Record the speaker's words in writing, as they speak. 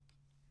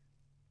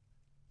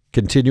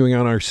Continuing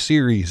on our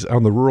series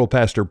on the Rural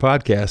Pastor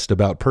Podcast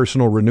about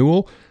personal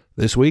renewal,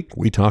 this week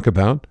we talk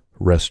about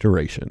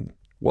restoration.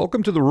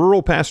 Welcome to the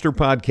Rural Pastor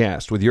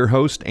Podcast with your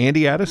host,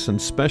 Andy Addis, and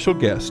special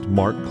guest,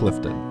 Mark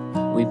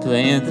Clifton. We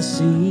plant the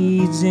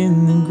seeds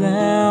in the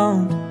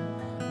ground,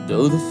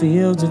 though the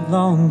fields have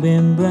long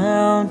been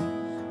brown.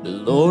 But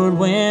Lord,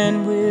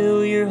 when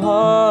will your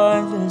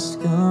harvest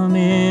come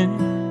in?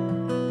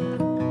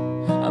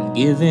 I'm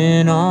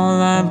giving all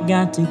I've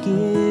got to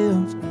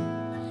give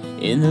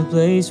in the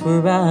place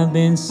where I've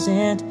been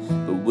sent,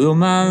 but will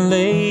my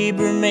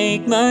labor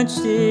make much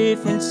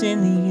difference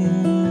in the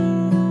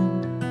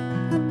end?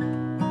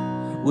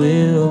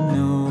 Will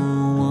no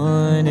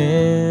one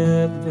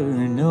ever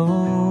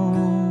know?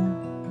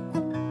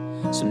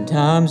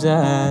 Sometimes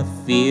I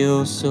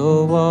feel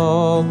so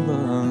all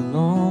alone.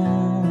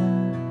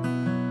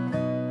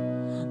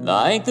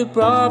 Like the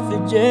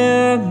prophet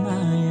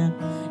Jeremiah,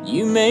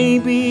 you may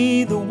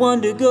be the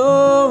one to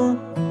go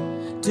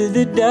to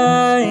the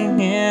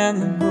dying and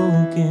the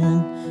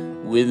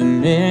broken with a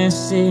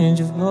message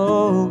of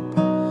hope.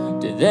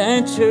 To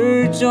that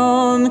church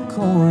on the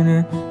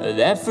corner of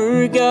that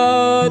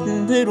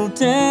forgotten little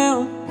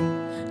town,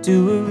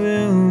 to a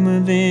room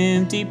of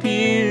empty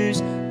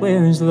pews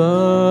where his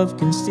love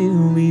can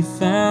still be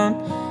found.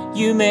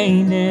 You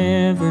may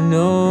never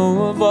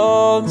know of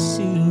all the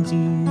seeds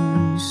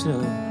you sow,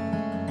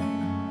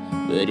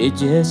 but it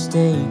just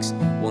takes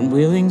one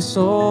willing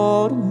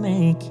soul to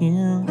make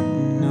him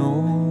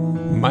know.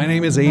 My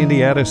name is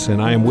Andy Addis,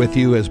 and I am with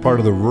you as part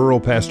of the Rural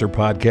Pastor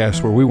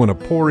Podcast, where we want to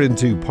pour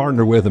into,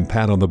 partner with, and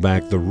pat on the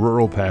back the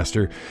rural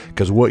pastor,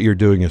 because what you're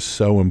doing is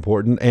so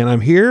important. And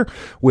I'm here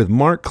with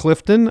Mark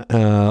Clifton,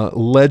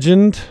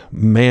 legend,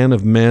 man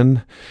of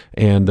men,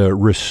 and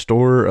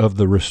restorer of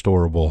the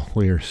restorable.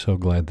 We are so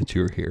glad that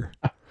you're here.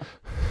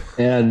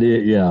 And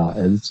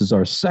this is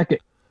our second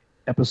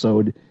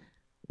episode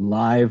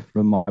live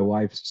from my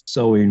wife's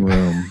sewing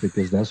room,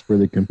 because that's where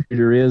the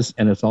computer is,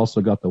 and it's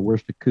also got the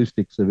worst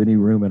acoustics of any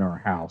room in our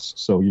house.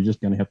 So you're just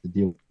going to have to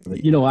deal with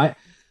it. You know,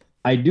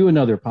 I do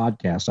another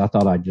podcast. I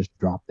thought I'd just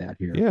drop that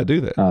here. Yeah,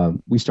 do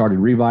that. We started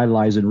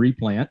Revitalize and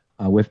Replant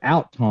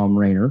without Tom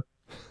Rayner.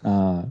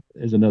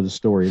 There's another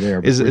story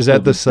there. Is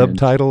that the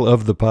subtitle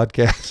of the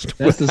podcast?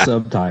 That's the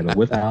subtitle,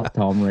 without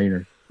Tom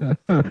Rayner.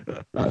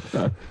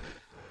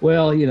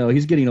 Well, you know,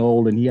 he's getting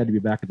old, and he had to be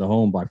back at the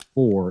home by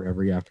 4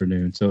 every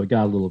afternoon, so it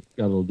got a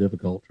little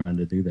difficult trying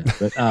to do that.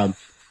 But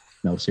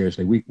no,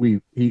 seriously,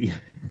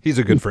 he's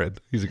a good friend.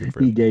 He's a good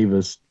friend. He gave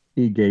us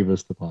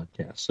the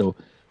podcast. So,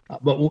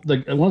 but one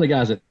of the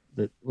guys that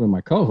one of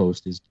my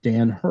co-hosts is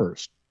Dan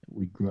Hurst.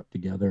 We grew up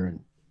together and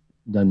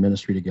done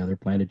ministry together,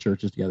 planted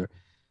churches together.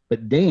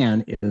 But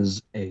Dan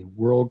is a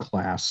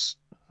world-class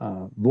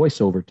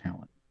voiceover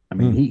talent. I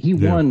mean, he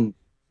won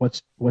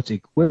what's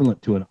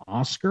equivalent to an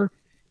Oscar.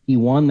 He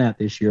won that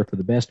this year for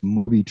the best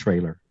movie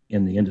trailer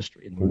in the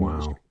industry.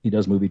 Industry. He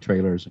does movie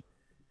trailers.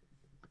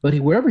 But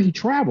wherever he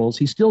travels,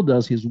 he still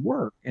does his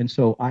work. And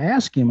so I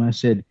asked him, I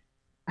said,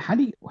 how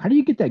do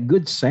you get that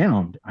good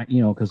sound?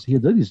 Because he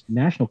does these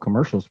national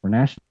commercials for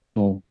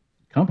national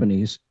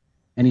companies,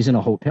 and he's in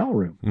a hotel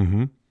room.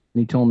 Mm-hmm. And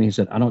he told me, he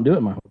said, I don't do it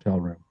in my hotel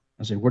room.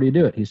 I said, where do you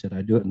do it? He said,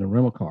 I do it in the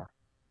rental car.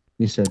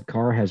 He said,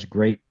 car has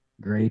great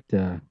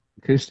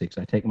acoustics.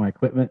 I take my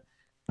equipment,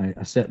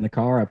 I sit in the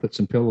car, I put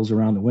some pillows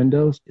around the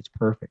windows. It's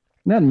perfect.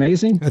 Isn't that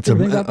amazing? That's a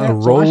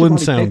rolling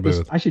sound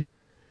booth. I should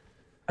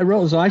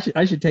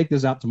take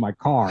this out to my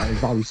car. It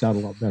probably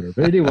sound a lot better.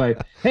 But anyway,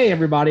 hey,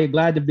 everybody,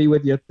 glad to be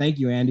with you. Thank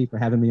you, Andy, for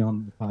having me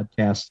on the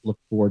podcast. Look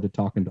forward to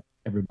talking to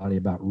everybody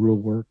about rural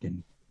work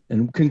and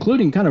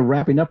concluding, kind of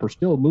wrapping up, or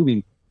still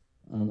moving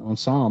on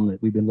Psalm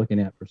that we've been looking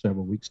at for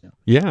several weeks now.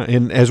 Yeah,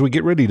 and as we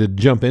get ready to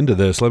jump into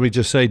this, let me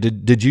just say,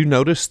 did you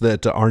notice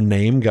that our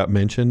name got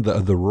mentioned?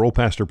 The Rural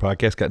Pastor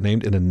Podcast got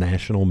named in a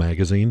national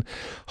magazine.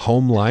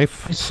 Home Life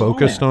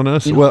focused on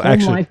us. Home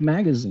Life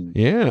magazine.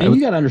 Yeah. And you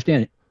got to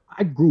understand,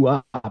 I grew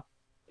up,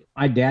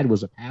 my dad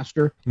was a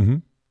pastor. Mm-hmm.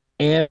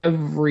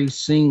 Every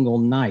single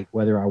night,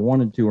 whether I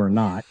wanted to or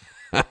not,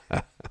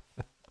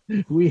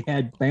 we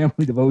had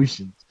family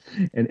devotions.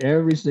 And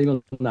every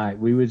single night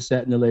we would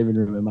sit in the living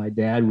room, and my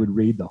dad would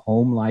read the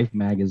Home Life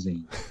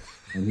magazine,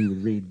 and he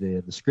would read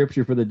the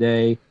scripture for the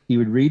day. He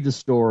would read the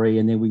story,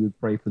 and then we would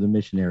pray for the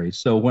missionaries.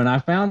 So when I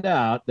found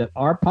out that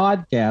our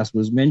podcast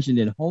was mentioned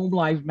in Home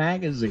Life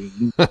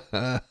magazine,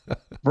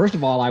 first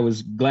of all, I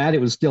was glad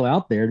it was still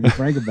out there, to be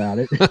frank about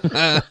it.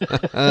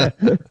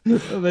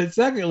 But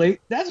secondly,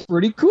 that's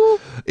pretty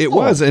cool. It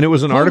was, and it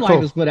was an article. Home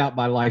Life was put out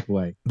by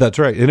Lifeway. That's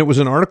right, and it was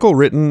an article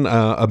written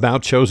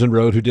about Chosen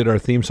Road, who did our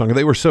theme song.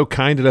 They were so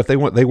kind enough. They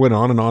went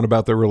on and on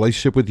about their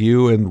relationship with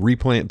you and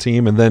Replant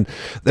team, and then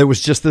there was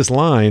just this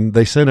line.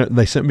 They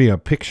sent me a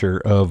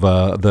picture of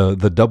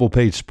the double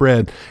page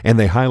spread, and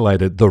they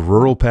highlighted the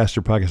Rural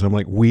Pastor Podcast. I'm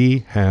like,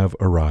 we have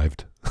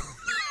arrived.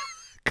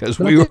 Because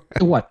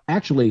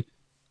actually,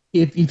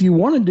 if you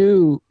want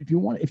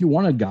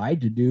a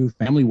guide to do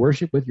family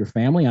worship with your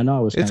family, I know I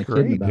was kind of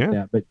kidding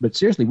about that, but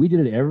seriously, we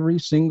did it every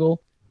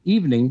single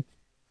evening.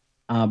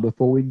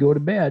 before we'd go to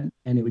bed,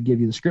 and it would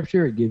give you the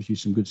scripture. It gives you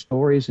some good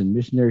stories and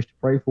missionaries to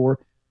pray for.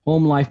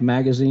 Home Life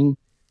magazine,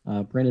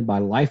 printed by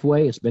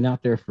Lifeway. It's been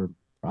out there for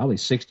probably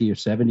 60 or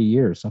 70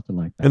 years, something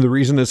like that. And the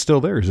reason it's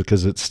still there is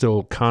because it's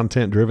still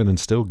content driven and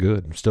still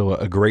good, still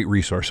a great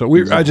resource. So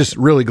I'm just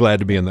really glad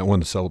to be in that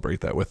one to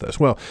celebrate that with us.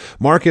 Well,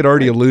 Mark had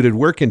already alluded,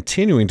 we're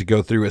continuing to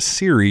go through a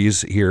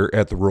series here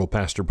at the Rural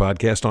Pastor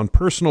Podcast on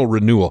personal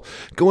renewal,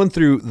 going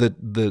through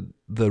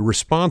the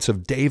response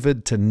of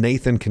David to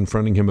Nathan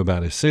confronting him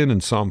about his sin in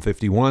Psalm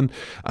 51.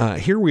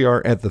 Here we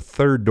are at the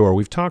third door.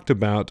 We've talked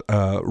about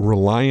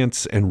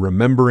reliance and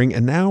remembering,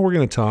 and now we're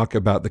going to talk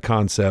about the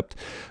concept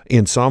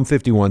in Psalm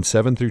 51,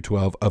 7 through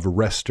 12 of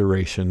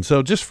restoration.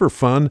 So just for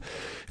fun,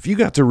 if you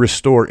got to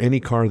restore any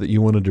car that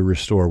you wanted to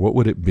restore, what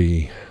would it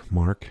be,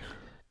 Mark?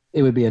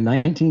 It would be a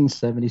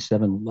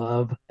 1977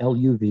 Love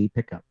LUV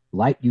pickup,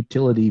 light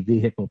utility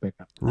vehicle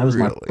pickup. That was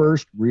my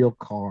first real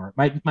car.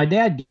 My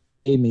dad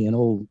gave me an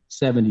old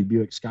 70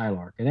 Buick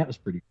Skylark, and that was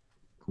pretty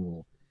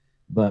cool.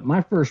 But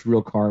my first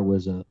real car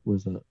was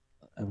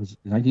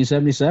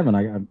 1977.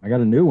 I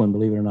got a new one,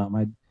 believe it or not.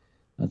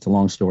 That's a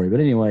long story, but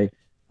anyway,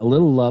 a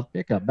little Love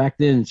pickup. Back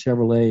then,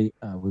 Chevrolet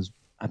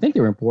I think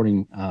they were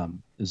importing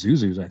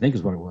Isuzus, I think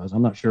is what it was.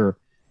 I'm not sure.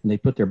 And they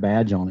put their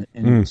badge on it,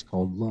 and it was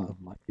called Love,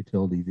 like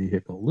utility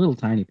vehicle. Little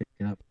tiny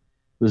pickup.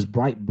 It was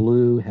bright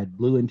blue, had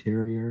blue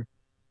interior.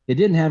 It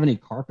didn't have any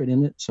carpet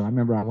in it, so I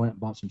remember I went and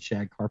bought some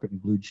shag carpet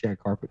and glued shag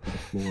carpet to the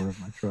floor of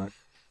my truck.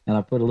 And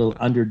I put a little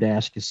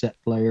underdash cassette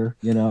player,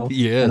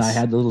 Yes. And I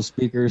had the little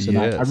speakers. And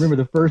I remember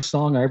the first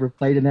song I ever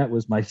played in that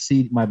was my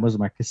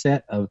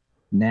cassette of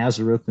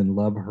Nazareth and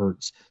Love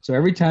Hurts. So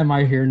every time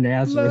I hear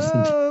Nazareth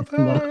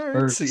and Love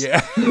Hurts,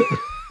 yeah.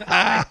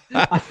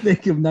 I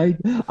think of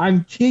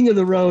I'm king of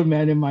the road,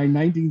 man, in my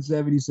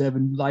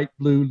 1977 light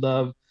blue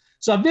Love.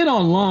 So I've been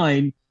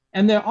online,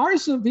 and there are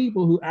some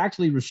people who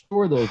actually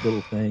restore those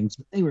little things,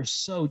 but they were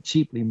so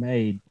cheaply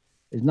made.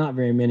 There's not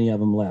very many of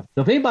them left.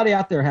 So if anybody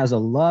out there has a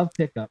Love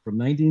pickup from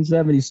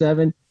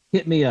 1977,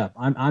 hit me up.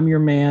 I'm your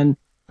man.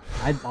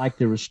 I'd like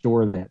to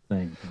restore that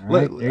thing. All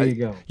right, there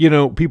you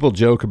go. People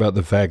joke about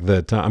the fact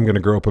that I'm going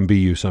to grow up and be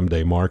you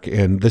someday, Mark,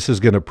 and this is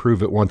going to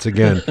prove it once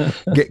again.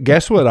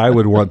 Guess what I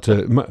would want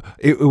to?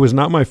 It was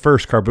not my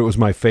first car, but it was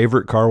my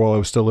favorite car while I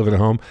was still living at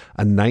home.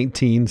 A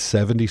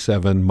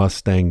 1977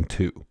 Mustang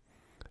II,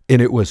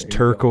 and it was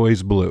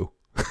turquoise blue.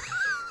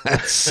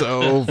 That's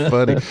so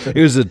funny.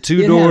 It was a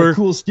two-door. It had a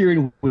cool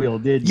steering wheel,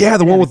 did you? Yeah,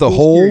 the one with the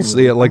holes.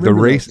 Yeah, like the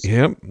race.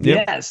 Yep.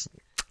 Yes.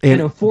 And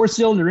a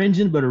 4-cylinder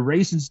engine, but a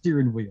racing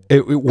steering wheel.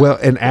 Well,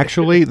 and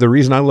actually, the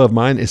reason I love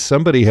mine is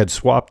somebody had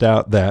swapped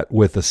out that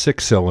with a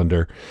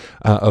 6-cylinder,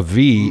 a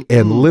V,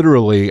 and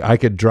literally I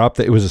could drop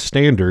that. It was a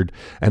standard,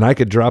 and I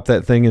could drop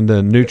that thing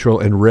into neutral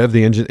and rev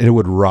the engine, and it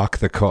would rock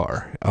the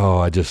car. Oh,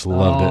 I just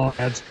loved it. Oh,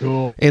 that's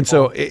cool. And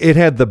so it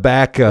had the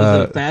back.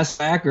 Was it a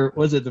fastback or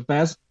was it the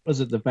fast? Was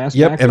it the fastback?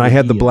 Yep, and I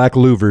had the black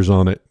louvers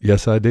on it.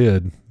 Yes, I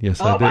did. I did.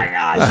 Oh my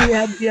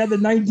gosh, you had the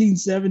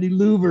 1970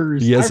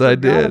 louvers. Yes, I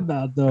did.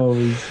 About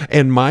those.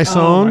 And my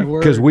song,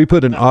 because we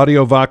put an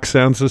AudioVox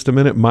sound system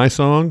in it, my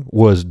song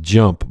was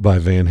 "Jump" by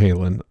Van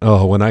Halen.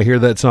 Oh, when I hear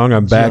that song,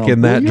 I'm back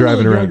in that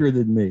driving around. Younger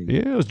than me.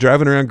 Yeah, I was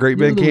driving around Great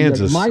Bend,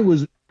 Kansas. Mine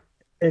was,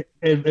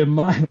 and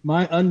my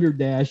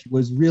underdash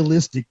was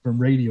Realistic from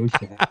Radio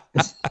Shack.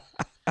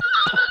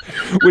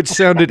 Which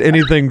sounded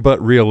anything but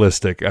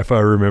realistic, if I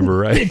remember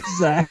right.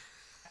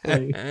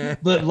 Exactly.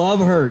 But Love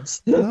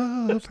Hurts.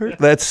 Love Hurts.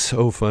 That's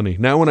so funny.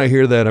 Now when I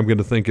hear that, I'm going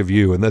to think of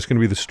you, and that's going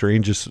to be the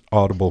strangest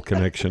audible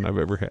connection I've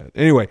ever had.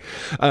 Anyway,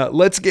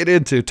 let's get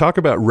into talk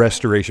about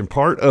restoration.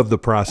 Part of the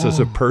process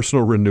of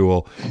personal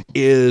renewal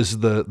is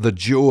the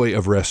joy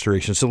of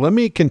restoration. So let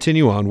me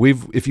continue on.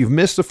 If you've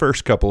missed the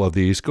first couple of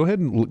these, go ahead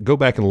and go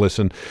back and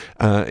listen.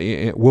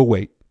 We'll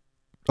wait.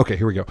 Okay,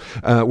 here we go.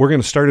 We're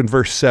going to start in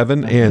verse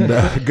 7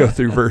 and go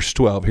through verse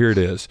 12. Here it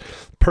is.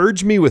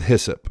 Purge me with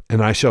hyssop,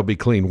 and I shall be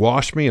clean.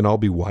 Wash me, and I'll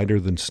be whiter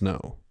than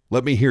snow.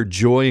 Let me hear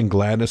joy and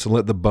gladness, and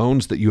let the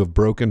bones that you have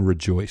broken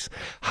rejoice.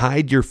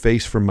 Hide your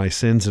face from my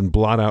sins and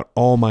blot out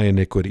all my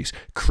iniquities.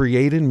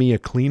 Create in me a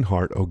clean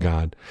heart, O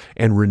God,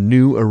 and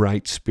renew a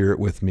right spirit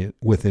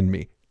within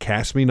me.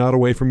 Cast me not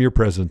away from your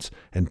presence,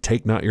 and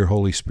take not your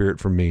Holy Spirit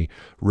from me.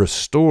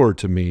 Restore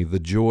to me the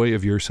joy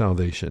of your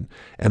salvation,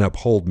 and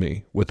uphold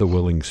me with a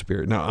willing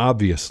spirit. Now,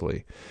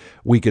 obviously,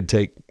 we could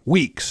take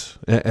weeks.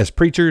 As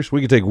preachers,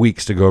 we could take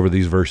weeks to go over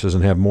these verses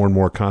and have more and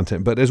more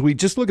content. But as we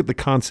just look at the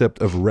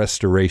concept of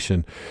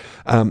restoration,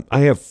 I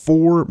have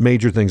 4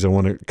 major things I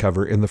want to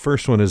cover. And the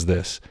first one is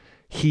this: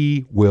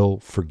 He will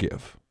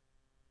forgive.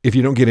 If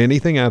you don't get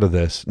anything out of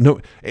this,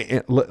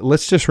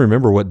 let's just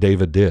remember what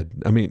David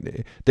did. I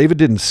mean, David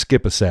didn't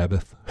skip a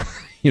Sabbath.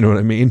 You know what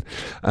I mean?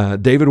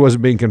 David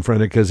wasn't being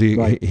confronted because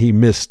he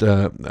missed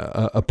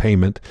a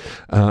payment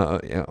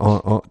to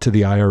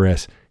the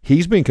IRS.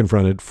 He's being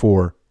confronted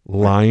for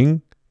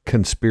lying,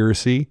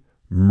 conspiracy,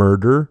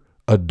 murder,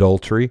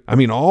 adultery. I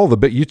mean,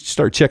 you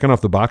start checking off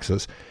the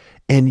boxes.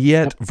 And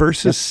yet,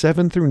 verses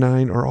 7 through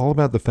 9 are all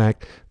about the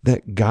fact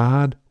that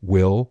God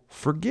will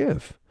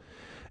forgive.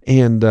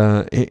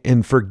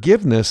 And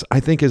forgiveness, I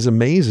think, is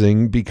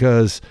amazing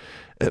because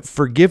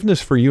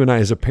forgiveness for you and I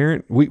as a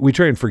parent, we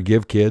try and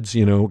forgive kids,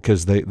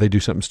 because they do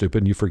something stupid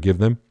and you forgive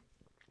them.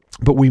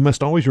 But we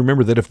must always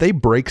remember that if they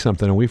break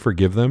something and we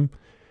forgive them,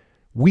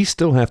 we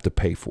still have to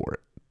pay for it.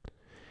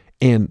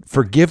 And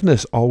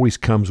forgiveness always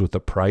comes with a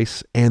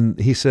price. And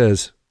he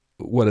says,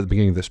 at the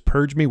beginning of this,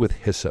 purge me with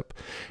hyssop.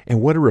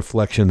 And what a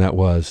reflection that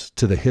was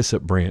to the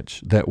hyssop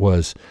branch that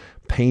was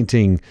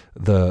painting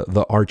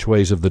the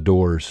archways of the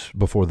doors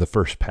before the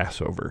first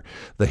Passover,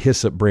 the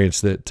hyssop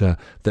branch that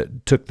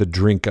took the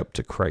drink up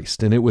to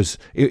Christ. And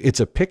it's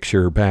a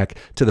picture back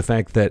to the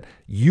fact that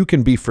you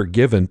can be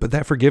forgiven, but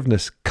that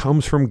forgiveness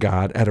comes from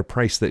God at a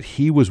price that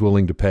he was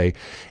willing to pay.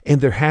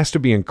 And there has to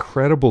be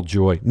incredible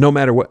joy, no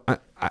matter what.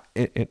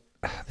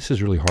 This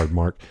is really hard,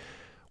 Mark.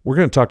 We're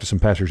going to talk to some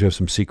pastors who have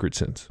some secret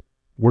sins.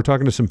 We're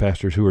talking to some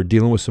pastors who are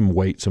dealing with some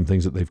weight, some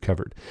things that they've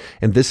covered.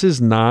 And this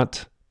is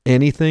not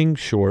anything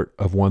short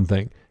of one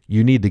thing.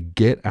 You need to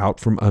get out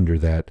from under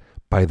that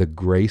by the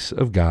grace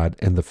of God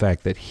and the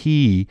fact that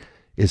he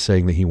is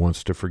saying that he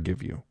wants to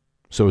forgive you.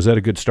 So is that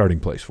a good starting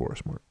place for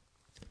us, Mark?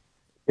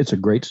 It's a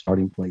great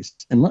starting place.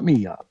 And let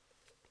me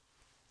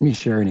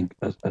share an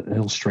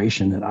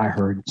illustration that I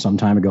heard some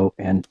time ago.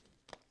 And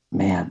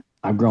man,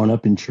 I've grown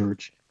up in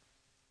church.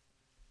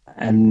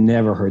 I've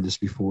never heard this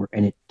before.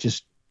 And it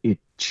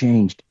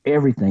changed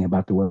everything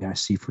about the way I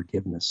see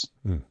forgiveness.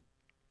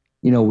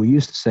 We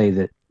used to say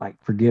that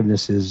like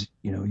forgiveness is,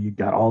 you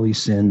got all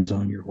these sins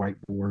on your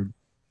whiteboard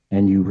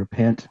and you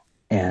repent.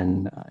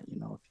 And,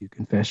 if you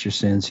confess your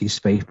sins, he's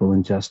faithful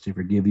and just to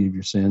forgive you of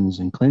your sins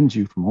and cleanse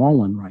you from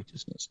all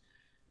unrighteousness.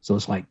 So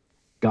it's like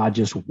God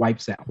just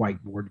wipes that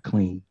whiteboard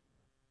clean.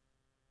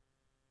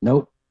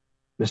 Nope.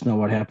 That's not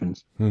what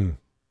happens.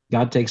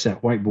 God takes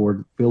that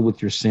whiteboard filled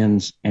with your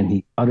sins and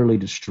he utterly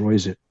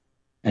destroys it.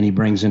 And he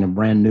brings in a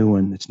brand new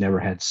one that's never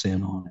had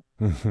sin on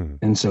it.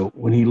 And so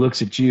when he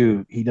looks at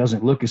you, he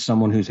doesn't look at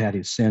someone who's had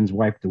his sins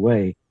wiped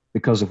away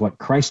because of what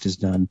Christ has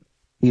done.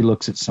 He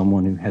looks at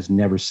someone who has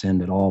never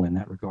sinned at all in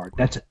that regard.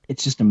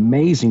 It's just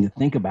amazing to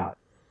think about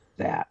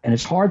that. And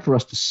it's hard for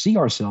us to see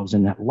ourselves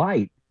in that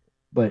light.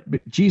 But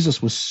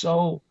Jesus was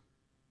so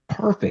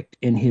perfect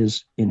in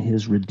his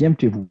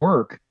redemptive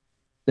work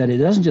that it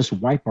doesn't just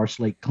wipe our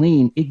slate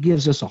clean. It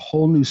gives us a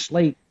whole new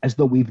slate as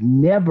though we've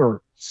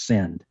never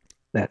sinned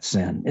that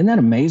sin. Isn't that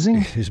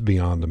amazing? It's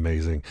beyond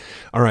amazing.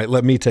 All right,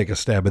 let me take a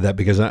stab at that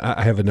because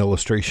I have an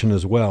illustration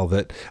as well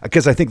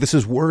because I think this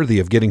is worthy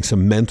of getting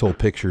some mental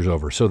pictures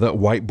over. So that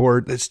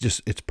whiteboard,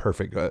 it's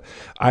perfect.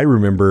 I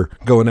remember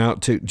going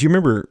out do you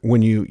remember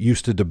when you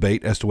used to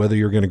debate as to whether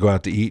you're going to go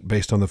out to eat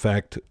based on the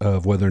fact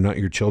of whether or not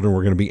your children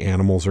were going to be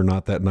animals or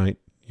not that night?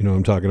 You know what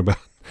I'm talking about?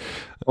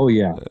 Oh,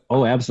 yeah.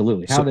 Oh,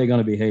 absolutely. How are they going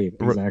to behave?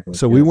 Exactly.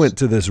 So we went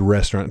to this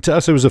restaurant. To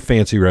us, it was a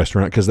fancy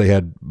restaurant because they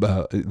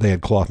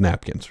had cloth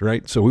napkins,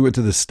 right? So we went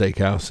to this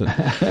steakhouse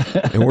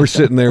and we're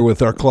sitting there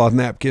with our cloth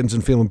napkins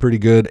and feeling pretty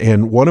good.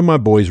 And one of my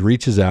boys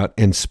reaches out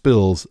and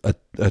spills a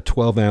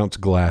 12-ounce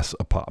glass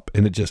of pop,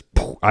 and it just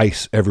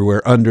ice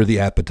everywhere under the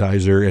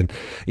appetizer, and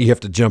you have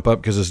to jump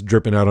up because it's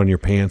dripping out on your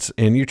pants,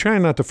 and you're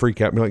trying not to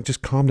freak out and be like,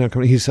 just calm down.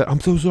 He said,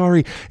 I'm so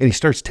sorry. And he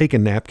starts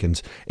taking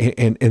napkins,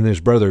 and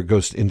his brother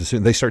goes into,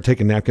 they start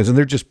taking napkins, and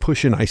they're just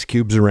pushing ice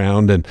cubes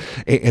around, and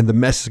the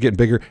mess is getting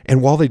bigger.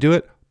 And while they do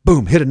it,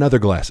 boom, hit another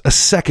glass. A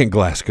second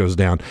glass goes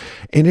down.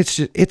 And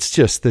it's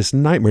just this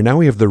nightmare. Now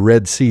we have the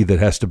Red Sea that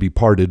has to be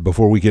parted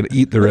before we can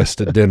eat the rest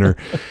of dinner.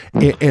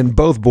 And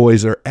both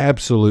boys are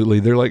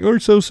they're like, oh,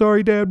 so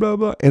sorry, Dad, blah,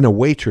 blah. And a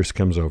waitress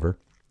comes over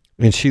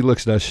and she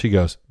looks at us. She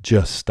goes,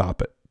 just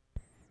stop it.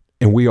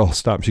 And we all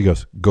stop. She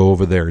goes, go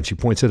over there. And she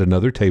points at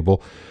another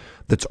table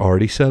that's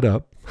already set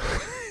up.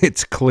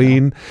 It's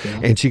clean. Yeah.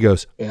 And she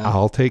goes,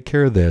 I'll take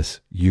care of this.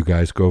 You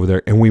guys go over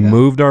there. And we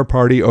moved our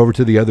party over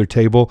to the other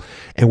table,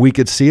 and we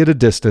could see at a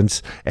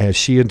distance as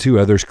she and two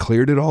others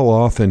cleared it all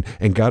off and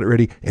got it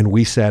ready. And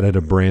we sat at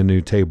a brand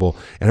new table.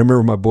 And I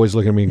remember my boys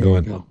looking at me and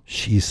going,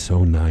 she's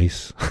so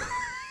nice.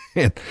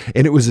 and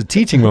it was a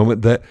teaching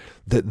moment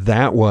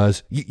that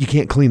was, you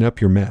can't clean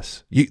up your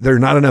mess. There are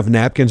not enough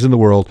napkins in the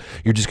world.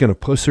 You're just going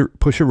to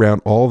push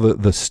around all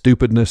the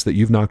stupidness that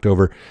you've knocked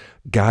over.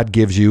 God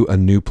gives you a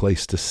new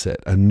place to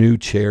sit, a new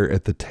chair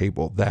at the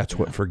table. That's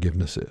what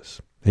forgiveness is.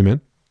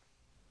 Amen?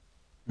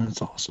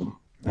 That's awesome.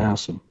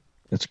 Awesome.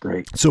 That's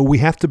great. So we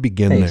have to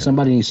begin there.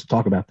 Somebody needs to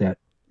talk about that.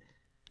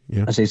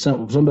 Yeah. I say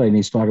somebody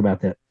needs to talk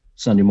about that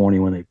Sunday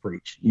morning when they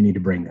preach. You need to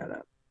bring that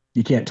up.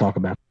 You can't talk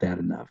about that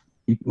enough.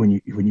 When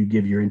you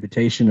give your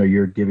invitation or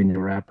you're giving the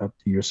wrap up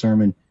to your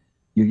sermon,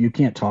 you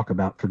can't talk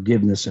about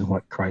forgiveness and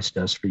what Christ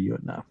does for you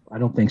enough. I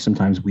don't think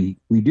sometimes we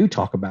do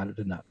talk about it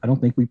enough. I don't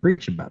think we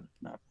preach about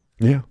it enough.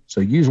 Yeah. So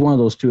use one of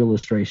those two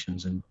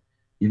illustrations and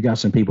you've got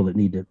some people that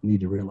need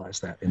to realize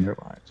that in their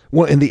lives.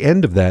 Well, in the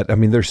end of that, I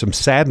mean, there's some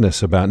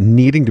sadness about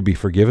needing to be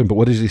forgiven, but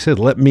what does he say?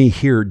 Let me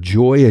hear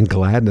joy and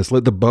gladness.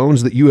 Let the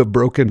bones that you have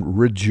broken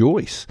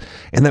rejoice.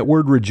 And that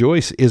word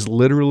rejoice is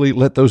literally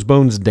let those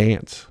bones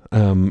dance.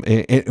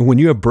 And when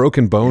you have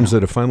broken bones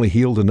that have finally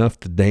healed enough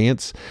to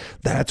dance,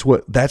 that's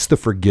the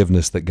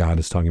forgiveness that God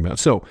is talking about.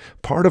 So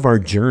part of our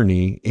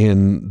journey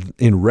in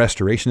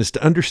restoration is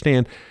to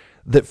understand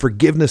that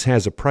forgiveness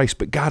has a price,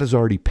 but God has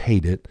already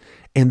paid it,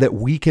 and that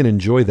we can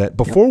enjoy that.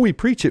 Before we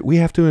preach it, we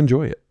have to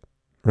enjoy it,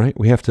 right?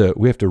 We have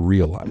to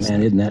realize.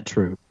 Man, isn't that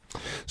true?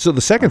 So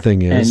the second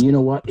thing is, and you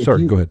know what?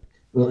 Sorry, go ahead.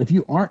 Well, if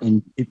you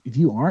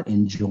aren't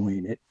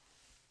enjoying it,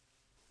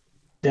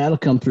 that'll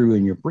come through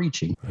in your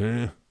preaching.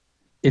 Yeah.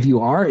 If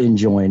you are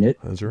enjoying it,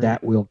 That's right.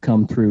 that will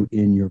come through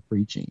in your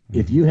preaching. Mm-hmm.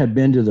 If you have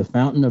been to the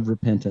fountain of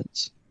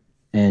repentance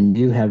and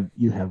you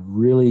have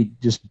really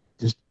just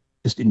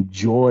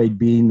enjoyed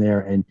being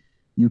there, and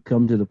you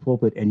come to the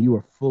pulpit and you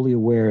are fully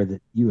aware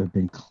that you have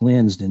been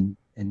cleansed and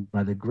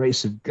by the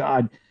grace of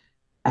God,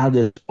 out of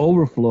this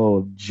overflow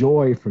of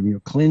joy from your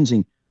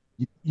cleansing,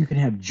 you can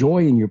have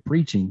joy in your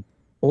preaching,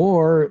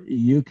 or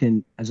you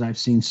can, as I've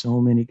seen so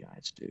many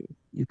guys do,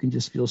 you can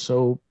just feel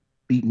so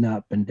beaten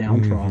up and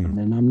downtrodden,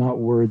 and I'm not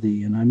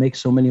worthy, and I make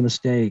so many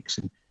mistakes,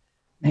 and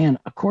man,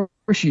 of course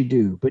you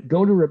do, but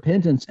go to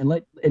repentance and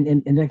like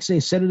I say,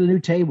 set at a new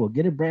table,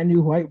 get a brand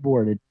new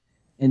whiteboard,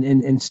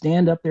 and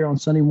stand up there on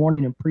Sunday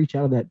morning and preach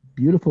out of that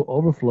beautiful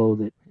overflow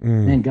that,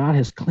 man, God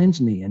has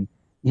cleansed me, and,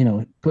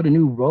 put a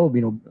new robe,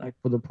 like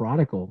for the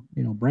prodigal,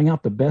 bring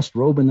out the best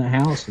robe in the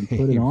house and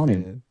put it on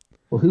him.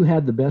 Well, who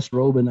had the best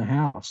robe in the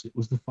house? It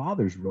was the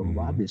Father's robe,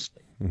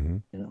 obviously.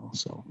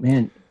 So,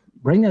 man,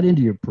 bring that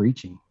into your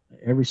preaching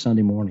every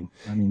Sunday morning.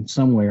 I mean,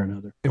 some way or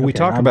another. And we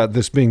talk about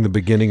this being the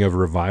beginning of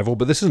revival,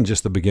 but this isn't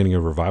just the beginning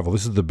of revival.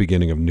 This is the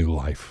beginning of new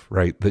life,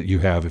 right? That you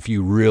have if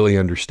you really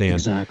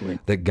understand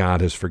that God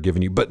has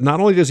forgiven you. But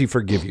not only does he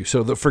forgive you,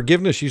 so the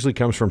forgiveness usually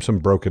comes from some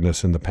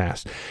brokenness in the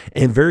past.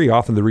 And very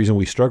often the reason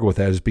we struggle with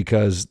that is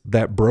because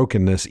that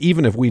brokenness,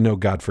 even if we know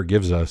God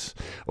forgives us,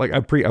 like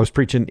I was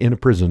preaching in a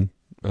prison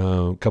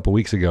a couple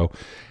weeks ago,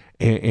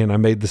 and I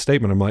made the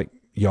statement, I'm like,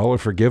 y'all are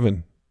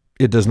forgiven.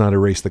 It does not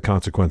erase the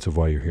consequence of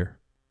why you're here.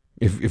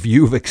 If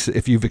you've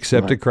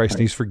accepted Christ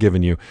and he's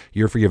forgiven you,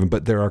 you're forgiven,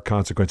 but there are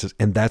consequences,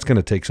 and that's going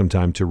to take some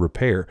time to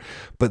repair.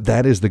 But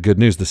that is the good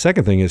news. The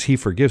second thing is he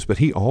forgives, but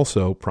he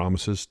also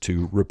promises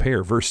to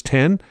repair. Verse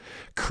 10,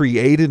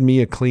 created me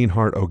a clean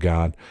heart, O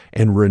God,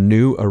 and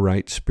renew a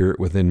right spirit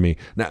within me.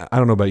 Now, I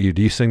don't know about you.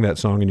 Do you sing that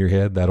song in your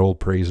head, that old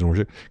praise and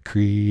worship?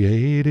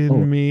 Created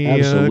me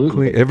absolutely. a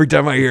clean... Every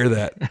time I hear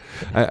that,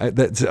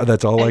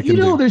 that's all I can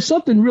do. There's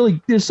something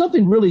really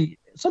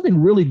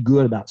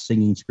good about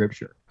singing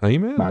scripture.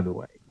 Amen. By the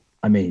way,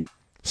 I mean,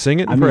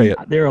 sing it and pray it.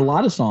 There are a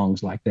lot of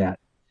songs like that,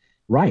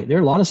 right? There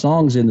are a lot of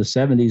songs in the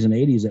 70s and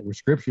 80s that were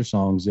scripture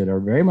songs that are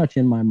very much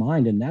in my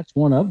mind, and that's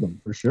one of them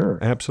for sure.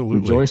 Absolutely.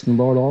 Rejoice in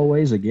the Lord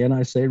always. Again,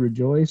 I say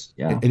rejoice.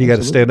 Yeah, and you got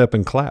to stand up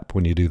and clap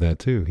when you do that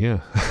too.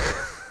 Yeah.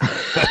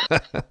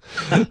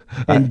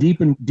 And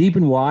deep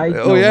and wide.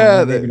 Oh,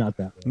 yeah, maybe not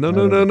that way.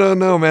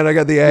 No, man. I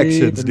got the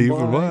accents, deep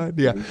and wide.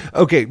 Yeah.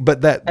 Okay,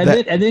 but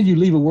and then you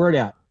leave a word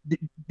out.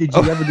 Did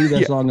you ever do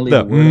that song and leave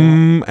a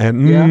word out?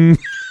 And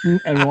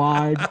and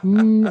wide,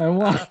 and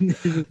wide.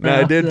 No,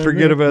 I did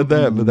forget about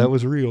that, but that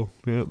was real.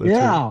 Yeah, that's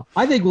right.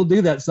 I think we'll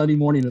do that Sunday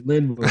morning at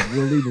Linwood.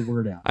 We'll leave a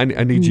word out. I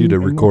need you to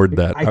record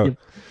that.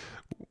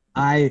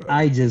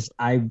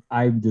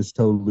 I'm just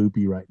so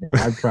loopy right now.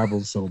 I've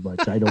traveled so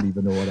much. I don't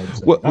even know what I'm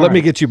saying. Well, let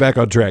me get you back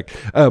on track.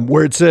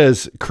 Where it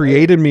says,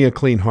 created me a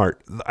clean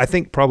heart. I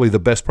think probably the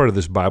best part of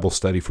this Bible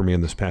study for me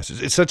in this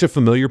passage. It's such a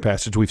familiar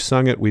passage. We've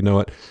sung it. We know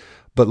it.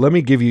 But let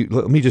me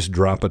just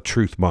drop a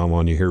truth bomb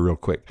on you here real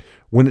quick.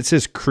 When it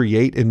says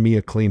create in me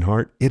a clean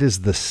heart, it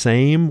is the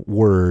same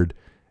word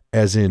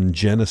as in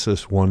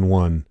Genesis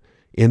 1:1.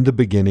 In the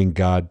beginning,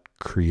 God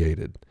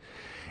created.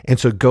 And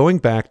so going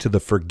back to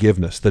the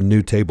forgiveness, the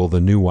new table, the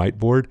new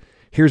whiteboard,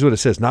 here's what it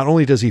says. Not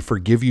only does he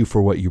forgive you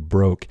for what you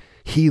broke,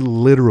 he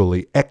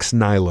literally, ex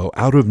nihilo,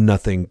 out of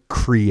nothing,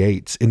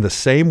 creates, in the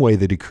same way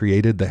that he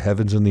created the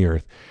heavens and the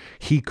earth,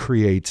 he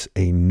creates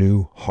a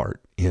new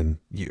heart in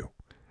you.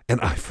 And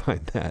I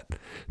find that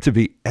to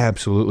be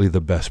absolutely the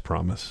best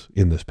promise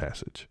in this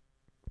passage.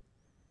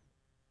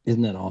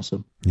 Isn't that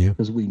awesome? Yeah.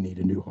 Because we need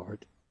a new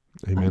heart.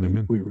 Amen,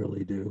 amen. We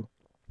really do.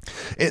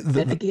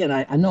 And again,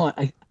 I know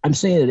I'm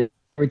saying it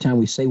every time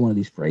we say one of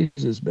these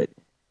phrases, but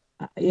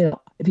if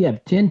you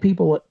have 10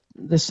 people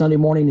this Sunday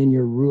morning in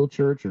your rural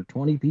church or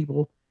 20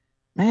 people,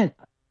 man,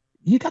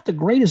 you got the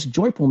greatest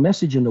joyful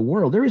message in the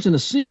world. There isn't a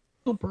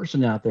single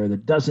person out there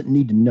that doesn't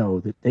need to know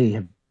that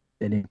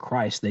that in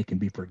Christ they can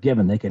be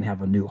forgiven. They can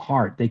have a new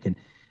heart. They can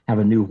have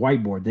a new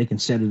whiteboard. They can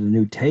sit at a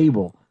new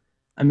table.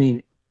 I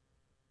mean,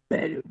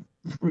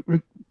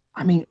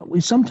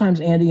 we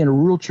sometimes, Andy, in a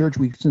rural church,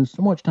 we spend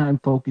so much time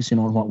focusing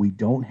on what we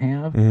don't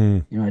have.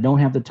 I don't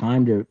have the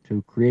time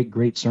to create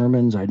great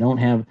sermons. I don't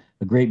have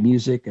a great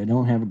music. I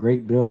don't have a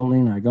great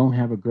building. I don't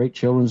have a great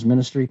children's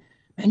ministry.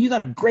 man, you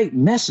got a great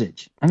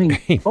message. I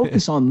mean,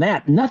 focus on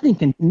that. Nothing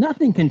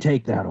can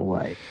take that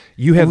away.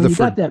 You have when you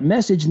got that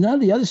message, none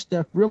of the other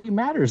stuff really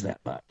matters that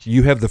much.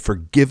 You have the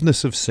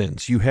forgiveness of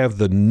sins. You have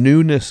the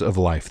newness of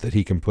life that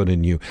he can put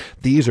in you.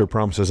 These are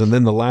promises. And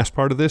then the last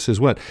part of this is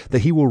what? That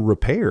he will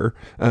repair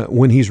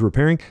when he's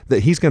repairing,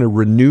 that he's going to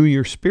renew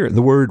your spirit.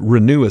 The word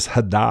renew is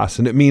hadas,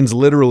 and it means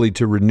literally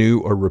to renew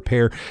or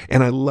repair.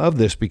 And I love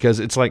this because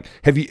it's like,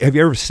 have you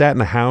ever sat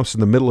in a house in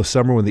the middle of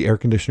summer when the air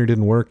conditioner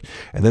didn't work,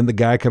 and then the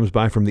guy comes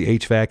by from the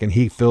HVAC and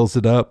he fills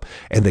it up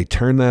and they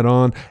turn that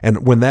on,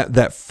 and when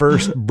that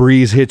first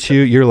breeze hits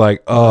you, you're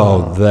like,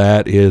 oh,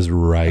 that is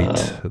right.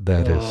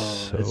 That is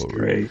so that's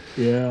great.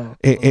 Yeah.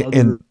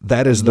 And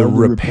that is the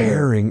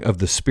repairing of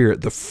the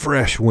spirit, the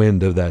fresh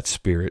wind of that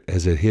spirit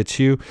as it hits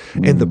you.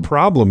 And the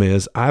problem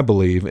is, I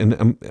believe, and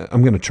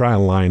I'm going to try a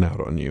line out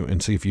on you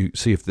and see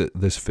if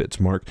this fits,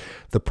 Mark.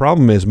 The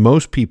problem is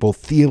most people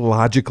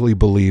theologically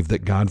believe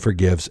that God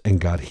forgives and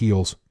God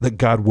heals, that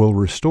God will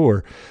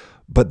restore,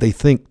 but they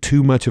think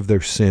too much of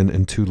their sin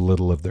and too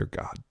little of their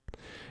God.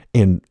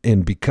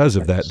 And because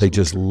of that, they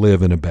just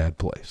live in a bad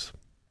place.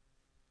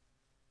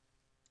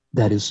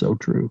 That is so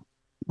true.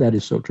 That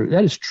is so true.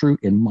 That is true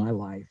in my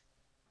life.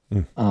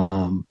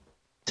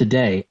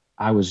 Today,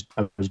 I was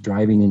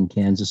driving in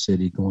Kansas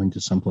City, going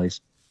to someplace.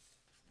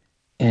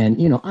 And,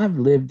 I've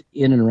lived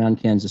in and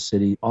around Kansas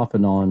City off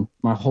and on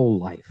my whole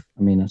life.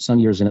 I mean, some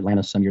years in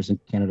Atlanta, some years in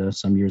Canada,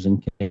 some years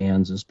in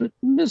Kansas, but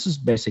this has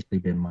basically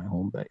been my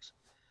home base.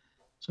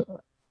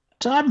 So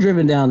I've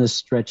driven down this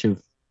stretch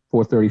of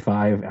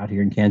 435 out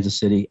here in Kansas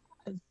City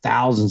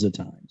thousands of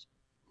times.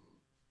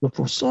 But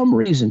for some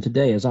reason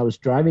today, as I was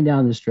driving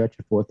down this stretch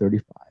of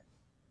 435,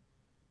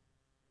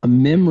 a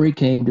memory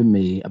came to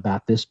me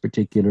about this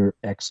particular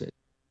exit.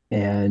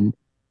 And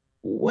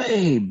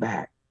way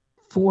back,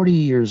 40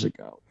 years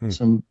ago,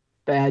 some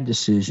bad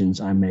decisions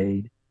I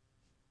made.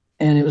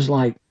 And it was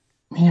like,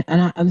 man,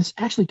 and this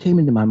actually came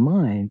into my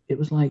mind. It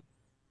was like,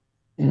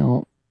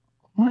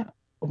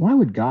 why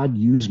would God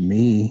use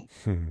me?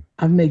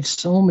 I've made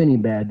so many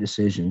bad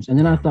decisions. And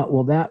then I thought,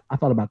 I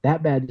thought about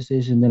that bad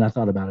decision. Then I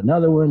thought about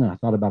another one. And I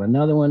thought about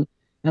another one.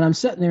 And I'm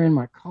sitting there in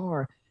my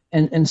car,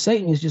 and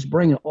Satan is just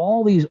bringing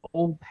all these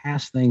old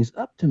past things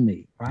up to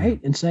me, right?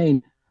 And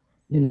saying,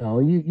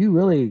 you're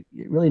really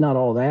not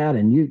all that.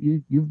 And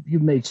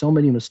you've made so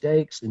many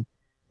mistakes. And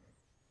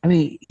I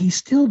mean, he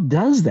still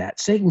does that.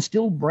 Satan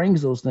still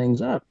brings those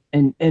things up,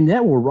 and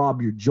that will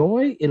rob your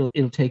joy. It'll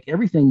take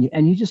everything,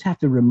 and you just have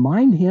to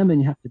remind him,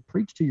 and you have to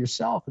preach to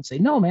yourself and say,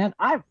 "No, man,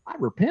 I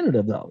repented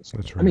of those.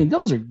 That's right. I mean,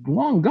 those are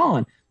long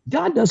gone.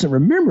 God doesn't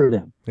remember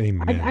them.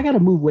 Amen. I got to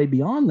move way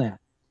beyond that."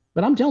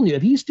 But I'm telling you,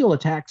 if he still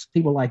attacks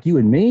people like you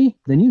and me,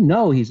 then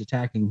he's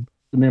attacking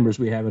the members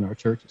we have in our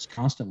churches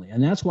constantly,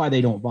 and that's why they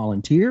don't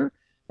volunteer.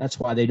 That's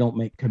why they don't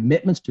make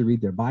commitments to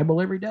read their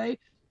Bible every day.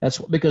 That's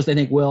because they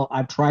think, well,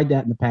 I've tried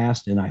that in the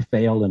past and I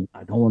failed, and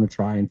I don't want to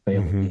try and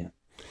fail again.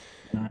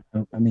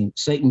 And I mean,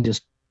 Satan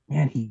just,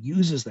 man, he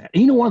uses that.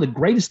 And one of the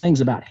greatest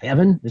things about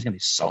heaven, there's going to be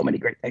so many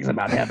great things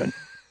about heaven.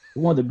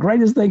 One of the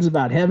greatest things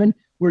about heaven,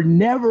 we're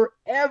never,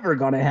 ever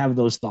going to have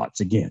those thoughts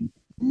again.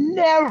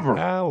 Never.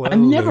 Hallelujah.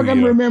 I'm never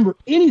going to remember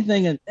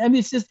anything. And I mean,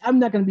 it's just, I'm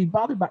not going to be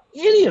bothered by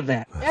any of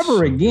that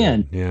ever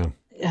again. Good.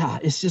 Yeah,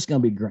 it's just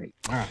going to be great.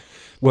 All right.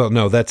 Well,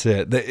 no, that's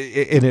it.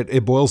 And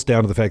it boils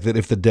down to the fact that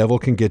if the devil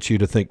can get you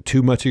to think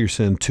too much of your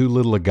sin, too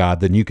little of God,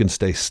 then you can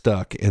stay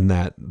stuck in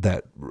that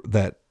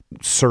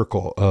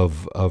circle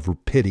of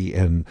pity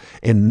and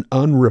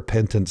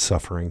unrepentant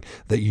suffering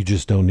that you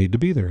just don't need to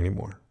be there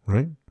anymore,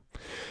 right?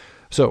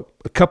 So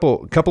a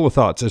couple of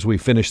thoughts as we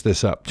finish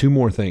this up. Two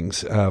more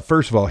things.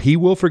 First of all, he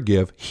will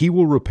forgive, he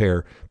will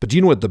repair. But do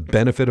you know what the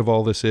benefit of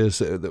all this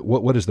is?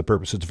 What is the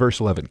purpose? It's verse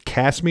 11.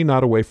 Cast me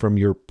not away from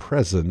your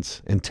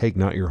presence and take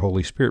not your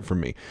Holy Spirit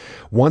from me.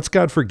 Once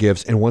God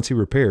forgives and once he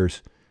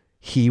repairs,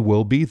 he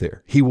will be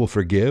there. He will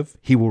forgive,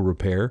 he will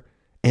repair,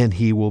 and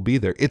he will be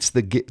there. It's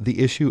the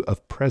issue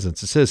of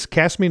presence. It says,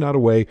 cast me not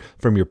away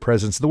from your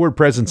presence. The word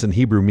presence in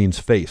Hebrew means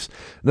face.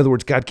 In other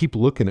words, God, keep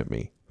looking at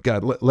me.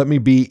 God, let me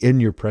be in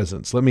your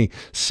presence. Let me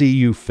see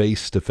you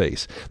face to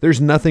face. There's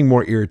nothing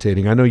more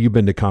irritating. I know you've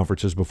been to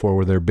conferences before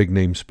where there are big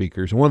name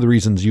speakers. And one of the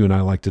reasons you and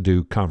I like to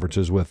do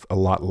conferences with a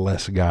lot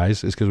less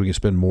guys is because we can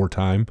spend more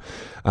time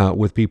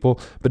with people.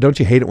 But don't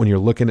you hate it when you're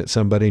looking at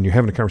somebody and you're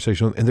having a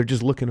conversation and they're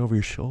just looking over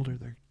your shoulder?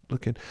 They're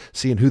looking,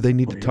 seeing who they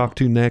need to talk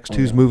to next,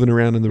 who's moving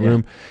around in the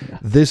room. Yeah.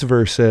 This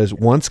verse says,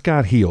 once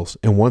God heals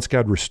and once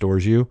God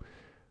restores you,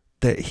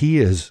 that he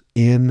is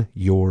in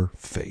your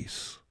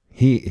face.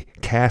 He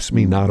cast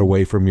me not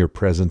away from your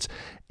presence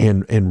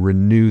and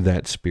renew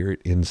that spirit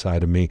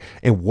inside of me.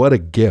 And what a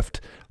gift.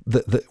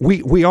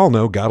 We all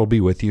know God will be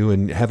with you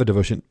and have a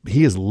devotion.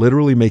 He is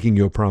literally making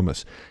you a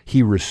promise.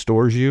 He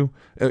restores you.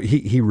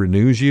 He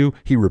renews you.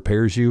 He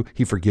repairs you.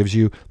 He forgives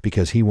you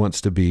because he wants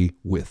to be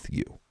with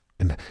you.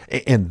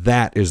 And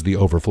that is the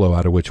overflow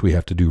out of which we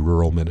have to do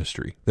rural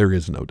ministry. There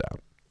is no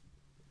doubt.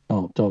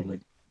 Oh, totally.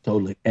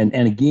 And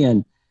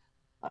again,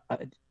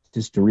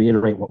 just to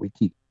reiterate what we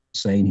keep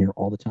saying here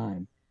all the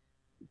time,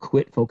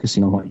 quit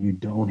focusing on what you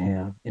don't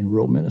have in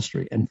rural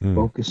ministry and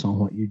focus on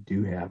what you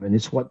do have. And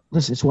it's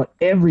what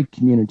every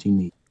community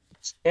needs.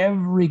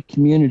 Every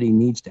community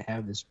needs to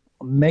have this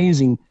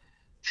amazing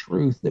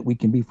truth that we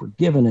can be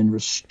forgiven and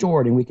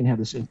restored, and we can have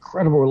this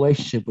incredible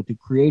relationship with the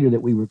Creator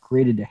that we were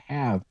created to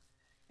have.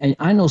 And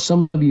I know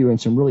some of you are in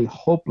some really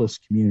hopeless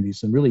communities,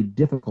 some really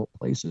difficult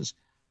places,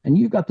 and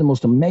you've got the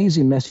most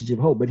amazing message of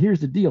hope. But here's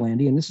the deal,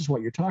 Andy, and this is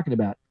what you're talking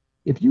about.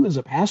 If you as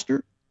a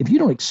pastor, if you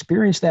don't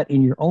experience that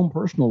in your own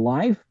personal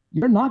life,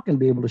 you're not going to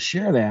be able to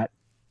share that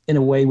in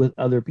a way with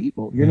other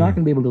people. You're not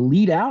going to be able to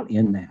lead out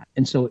in that.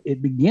 And so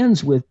it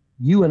begins with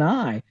you and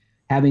I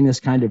having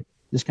this kind of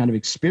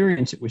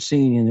experience that we're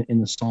seeing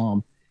in the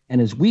Psalm. And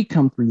as we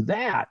come through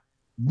that,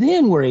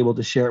 then we're able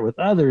to share it with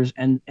others.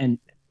 And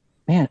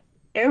man,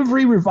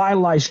 every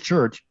revitalized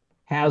church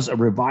has a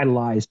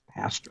revitalized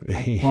pastor.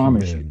 I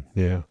promise you.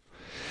 Yeah.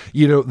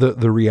 You know,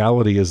 the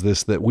reality is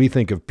this, that we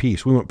think of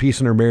peace. We want peace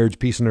in our marriage,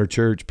 peace in our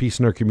church, peace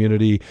in our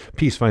community,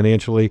 peace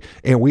financially.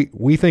 And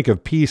we think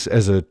of peace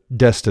as a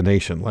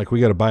destination, like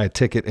we got to buy a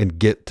ticket and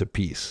get to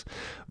peace.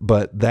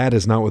 But that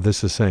is not what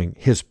this is saying.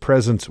 His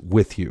presence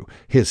with you,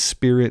 his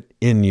spirit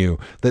in you,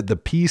 that the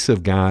peace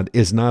of God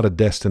is not a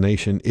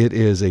destination. It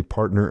is a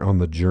partner on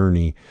the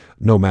journey,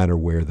 no matter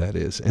where that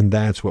is. And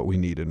that's what we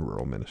need in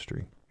rural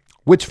ministry.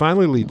 Which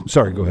finally leads,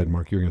 sorry, go ahead,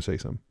 Mark. You were going to say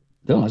something.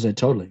 No, I said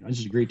totally. I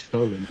just agree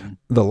totally, man.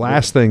 The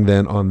last thing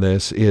then on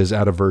this is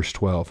out of verse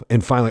 12.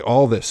 And finally,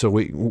 all this. So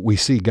we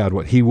see God,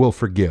 what he will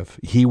forgive.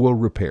 He will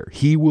repair.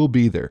 He will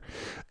be there.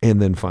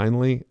 And then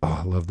finally,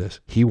 I love this.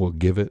 He will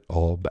give it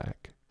all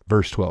back.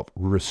 Verse 12,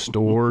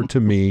 restore to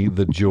me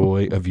the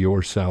joy of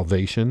your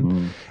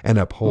salvation and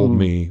uphold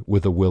me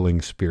with a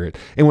willing spirit.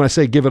 And when I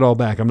say give it all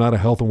back, I'm not a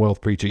health and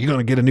wealth preacher. You're going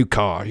to get a new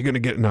car. You're going to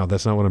get, no,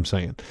 that's not what I'm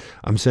saying.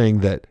 I'm saying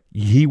that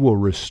he will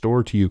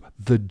restore to you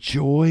the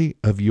joy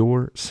of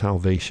your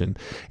salvation.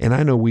 And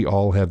I know we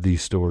all have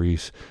these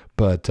stories,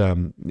 but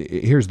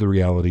here's the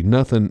reality.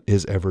 Nothing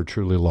is ever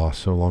truly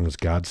lost so long as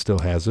God still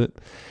has it.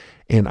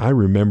 And I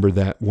remember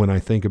that when I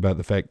think about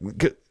the fact,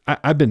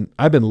 I've been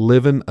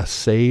living a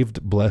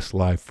saved, blessed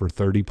life for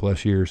 30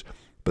 plus years,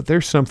 but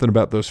there's something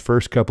about those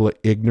first couple of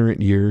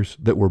ignorant years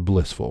that were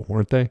blissful,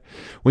 weren't they?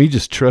 When you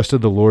just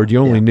trusted the Lord, you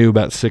only knew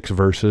about 6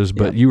 verses,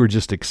 but you were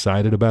just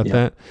excited about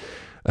that.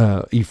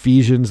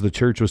 Ephesians, the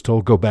church was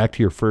told, go back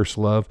to your first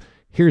love.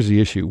 Here's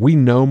the issue. We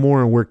know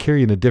more and we're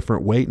carrying a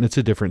different weight and it's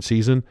a different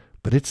season,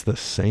 but it's the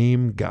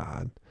same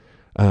God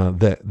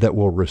that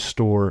will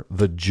restore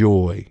the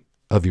joy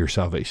of your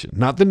salvation.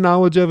 Not the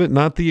knowledge of it,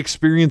 not the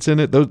experience in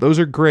it. Those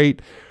are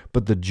great,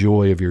 but the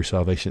joy of your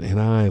salvation.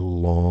 And I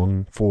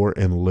long for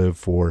and live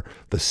for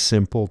the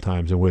simple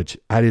times in which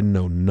I didn't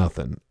know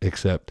nothing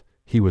except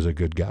he was a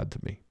good God to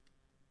me.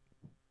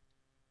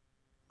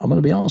 I'm going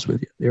to be honest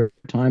with you. There are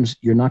times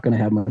you're not going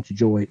to have much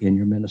joy in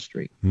your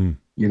ministry.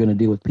 You're going to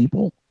deal with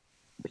people.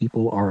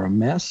 People are a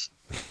mess.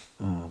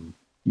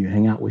 You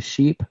hang out with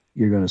sheep.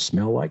 You're going to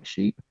smell like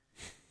sheep.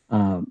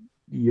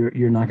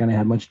 You're not going to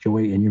have much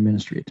joy in your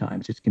ministry at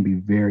times. It can be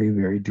very,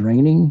 very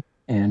draining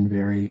and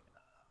very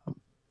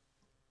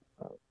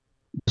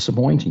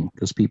disappointing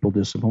because people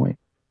disappoint.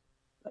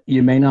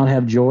 You may not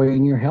have joy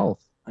in your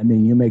health. I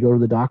mean, you may go to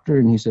the doctor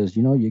and he says,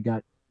 you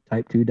got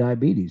type 2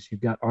 diabetes.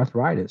 You've got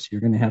arthritis. You're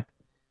going to have,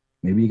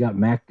 maybe you got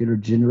macular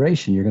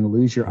degeneration. You're going to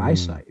lose your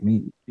eyesight. I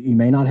mean, you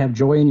may not have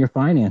joy in your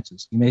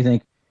finances. You may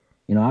think,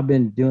 I've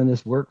been doing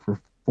this work for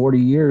 40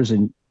 years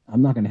and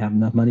I'm not going to have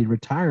enough money to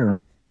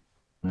retire.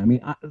 I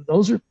mean,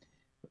 those are,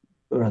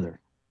 brother,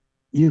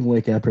 you can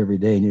wake up every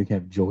day and you can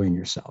have joy in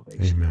your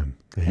salvation. Amen.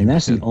 And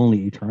that's the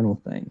only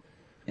eternal thing.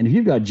 And if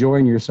you've got joy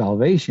in your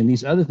salvation,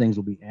 these other things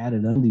will be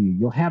added unto you.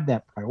 You'll have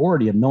that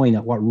priority of knowing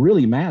that what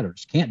really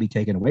matters can't be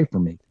taken away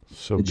from me.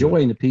 So the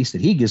joy and the peace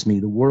that he gives me,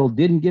 the world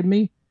didn't give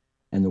me,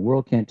 and the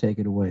world can't take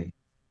it away.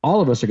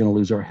 All of us are going to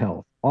lose our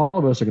health. All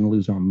of us are going to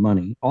lose our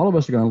money. All of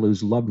us are going to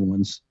lose loved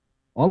ones.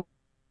 All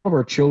of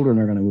our children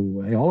are going to move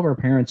away. All of our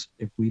parents,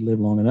 if we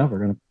live long enough, are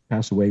going to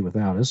pass away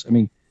without us. I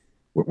mean,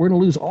 we're going to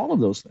lose all of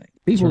those things.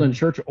 People in the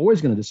church are always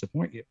going to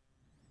disappoint you.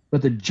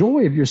 But the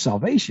joy of your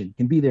salvation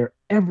can be there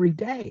every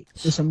day.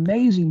 This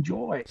amazing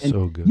joy. And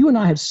so good. You and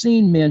I have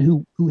seen men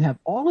who have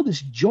all of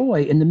this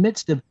joy in the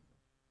midst of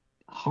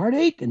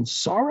heartache and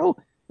sorrow,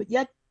 but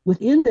yet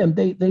within them,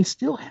 they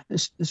still have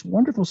this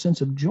wonderful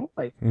sense of joy.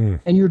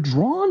 And you're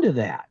drawn to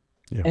that.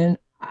 Yeah. And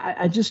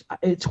I just,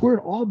 it's where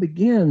it all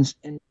begins.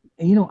 And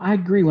I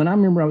agree. When I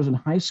remember I was in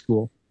high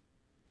school,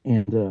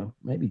 and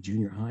maybe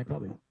junior high,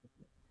 probably.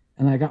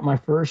 And I got my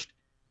first,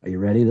 are you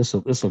ready? This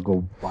will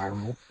go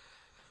viral.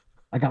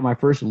 I got my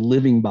first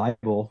living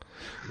Bible.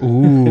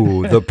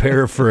 Ooh, the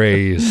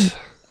paraphrase.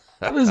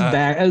 That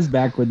was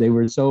back when they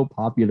were so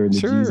popular in the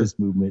Jesus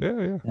movement.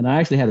 Yeah. And I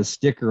actually had a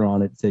sticker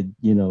on it that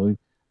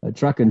said,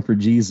 trucking for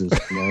Jesus.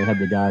 I had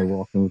the guy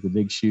walking with the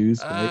big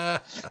shoes. Right?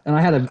 And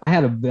I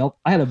had a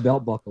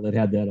belt buckle that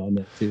had that on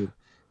it too.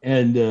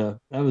 And that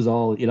was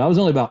all, I was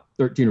only about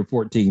 13 or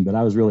 14, but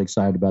I was really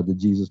excited about the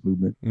Jesus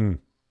movement. And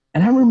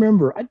I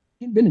remember, I'd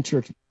been in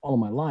church all of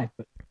my life,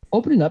 but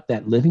opening up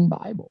that living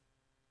Bible,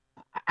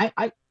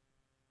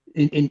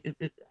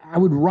 I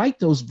would write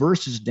those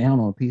verses down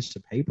on a piece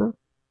of paper,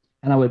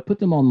 and I would put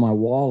them on my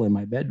wall in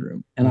my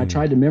bedroom. And I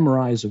tried to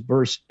memorize a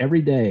verse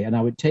every day, and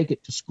I would take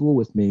it to school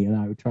with me, and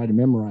I would try to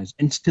memorize.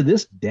 And to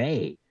this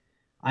day,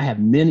 I have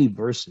many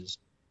verses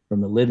from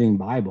the Living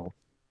Bible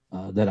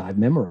that I've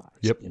memorized.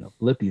 Yep.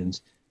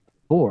 Philippians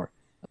 4.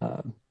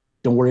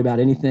 Don't worry about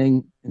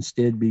anything.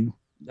 Instead,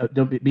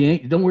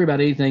 don't worry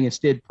about anything.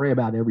 Instead, pray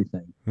about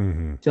everything.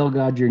 Mm-hmm. Tell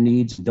God your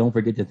needs, and don't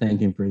forget to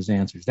thank Him for His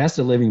answers. That's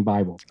the Living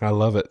Bible. I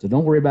love it. So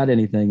don't worry about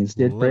anything.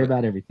 Instead, pray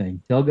about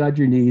everything. Tell God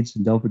your needs,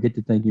 and don't forget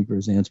to thank Him for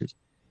His answers.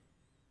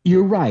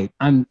 You're right.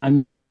 I'm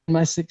in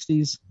my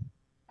 60s.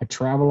 I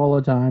travel all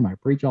the time. I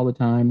preach all the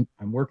time.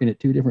 I'm working at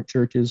 2 different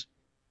churches.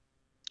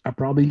 I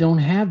probably don't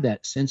have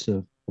that sense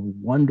of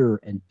wonder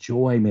and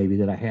joy maybe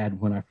that I had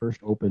when I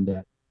first opened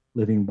that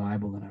Living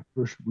Bible and I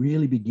first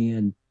really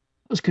began.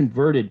 I was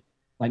converted,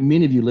 like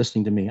many of you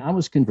listening to me. I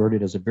was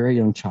converted as a very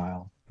young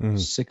child,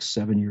 6,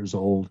 7 years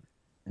old,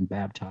 and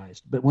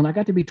baptized. But when I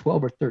got to be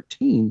 12 or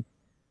 13,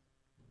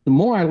 the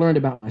more I learned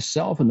about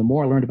myself and the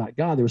more I learned about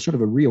God, there was sort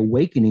of a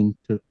reawakening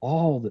to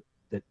all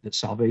that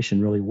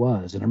salvation really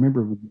was. And I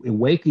remember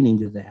awakening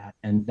to that,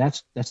 and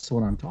that's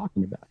what I'm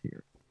talking about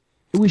here.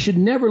 We should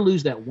never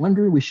lose that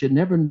wonder. We should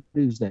never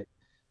lose that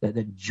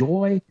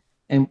joy,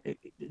 and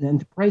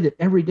to pray that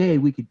every day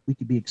we could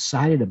be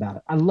excited about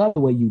it. I love the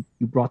way you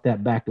brought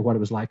that back to what it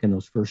was like in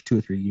those first 2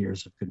 or 3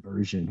 years of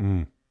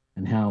conversion,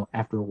 and how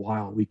after a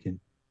while we can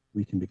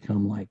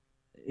become like,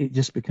 it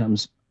just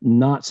becomes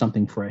not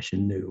something fresh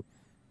and new,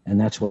 and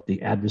that's what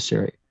the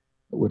adversary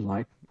would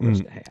like for us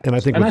to have.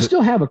 And I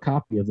still have a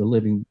copy of the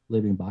Living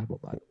Bible,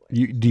 by the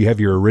way. Do you have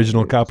your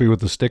original copy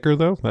with the sticker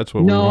though? That's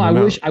what. No,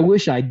 I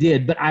wish I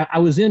did. But I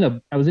was in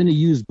a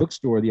used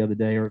bookstore the other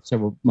day or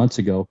several months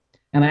ago,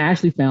 and I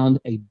actually found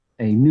a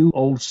new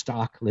old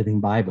stock Living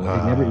Bible.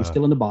 It was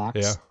still in the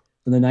box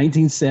from the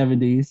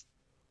 1970s.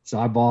 So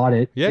I bought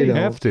it. Yeah, you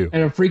have to.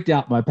 And it freaked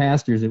out my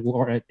pastors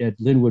at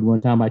Linwood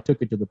one time. I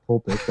took it to the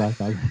pulpit. So I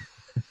thought.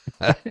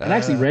 I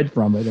actually read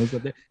from it.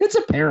 It's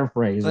a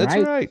paraphrase, That's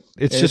right? Right.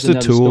 It's just a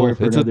tool.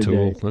 It's a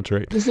tool. That's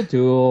right. It's a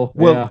tool.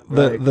 Well,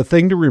 the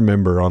thing to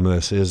remember on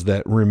this is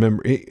that,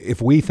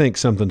 if we think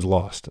something's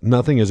lost,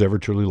 nothing is ever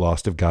truly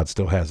lost if God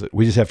still has it.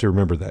 We just have to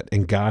remember that.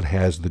 And God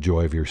has the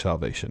joy of your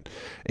salvation.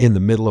 In the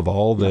middle of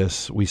all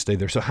this, we stay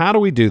there. So how do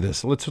we do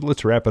this?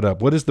 Let's wrap it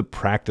up. What is the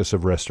practice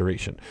of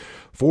restoration?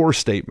 4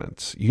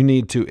 statements. You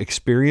need to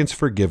experience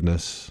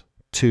forgiveness,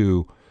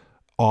 2,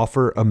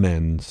 offer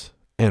amends,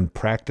 and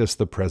practice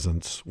the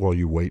presence while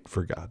you wait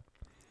for God.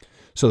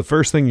 So the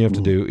first thing you have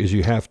to do is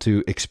you have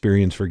to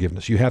experience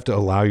forgiveness. You have to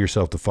allow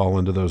yourself to fall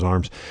into those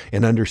arms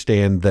and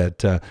understand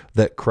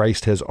that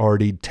Christ has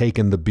already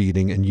taken the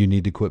beating, and you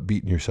need to quit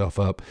beating yourself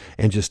up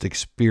and just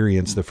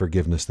experience the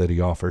forgiveness that He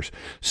offers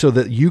so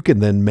that you can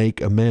then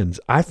make amends.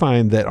 I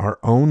find that our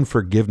own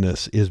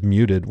forgiveness is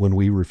muted when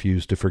we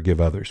refuse to forgive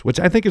others, which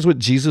I think is what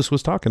Jesus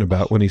was talking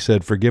about when He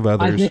said, "Forgive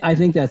others." I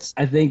think that's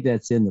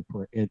in the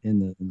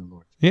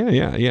Lord.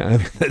 Yeah.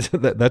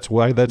 That's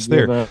why that's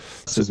there.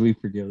 As we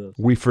forgive those.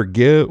 We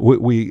forgive.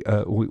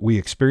 We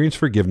experience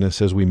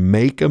forgiveness as we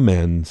make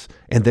amends,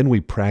 and then we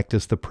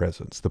practice the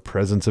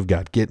presence of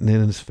God, getting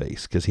in His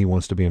face because He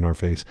wants to be in our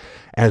face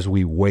as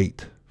we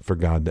wait for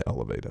God to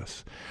elevate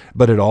us.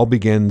 But it all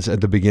begins at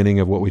the beginning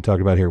of what we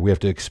talked about here. We have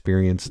to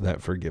experience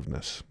that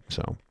forgiveness.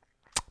 So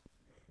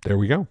there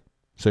we go.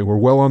 So we're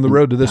well on the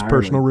road to this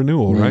personal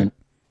renewal, right?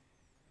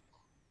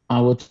 I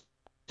will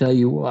tell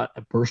you what,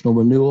 a personal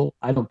renewal,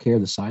 I don't care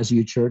the size of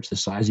your church, the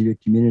size of your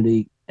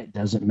community, it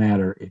doesn't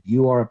matter. If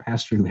you are a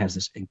pastor who has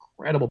this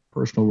incredible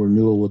personal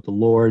renewal with the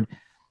Lord,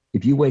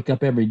 if you wake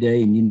up every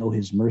day and you know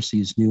His mercy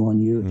is new on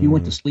you, if you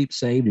went to sleep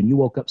saved and you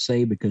woke up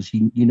saved because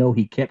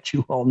He kept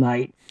you all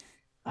night,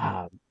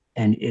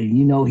 and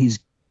you know He's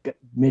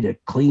made a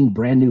clean,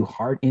 brand new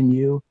heart in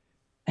you,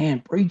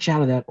 and preach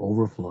out of that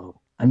overflow.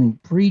 I mean,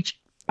 preach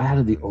out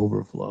of the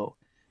overflow.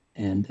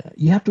 And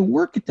you have to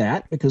work at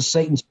that because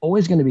Satan's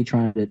always going to be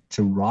trying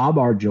to rob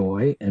our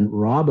joy and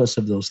rob us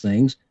of those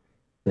things.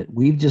 But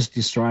we've just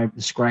described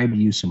to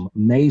you some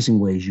amazing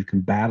ways you can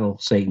battle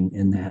Satan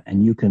in that,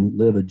 and you can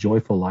live a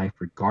joyful life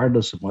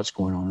regardless of what's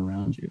going on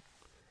around you.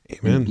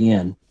 Amen. And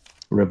again,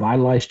 a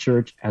revitalized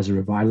church has a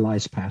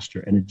revitalized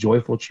pastor, and a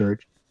joyful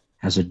church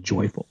has a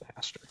joyful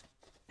pastor.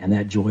 And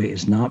that joy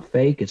is not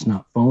fake. It's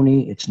not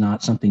phony. It's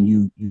not something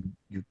you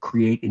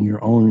create in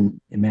your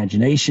own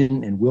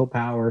imagination and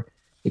willpower.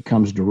 It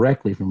comes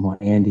directly from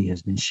what Andy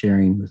has been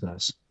sharing with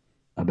us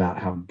about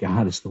how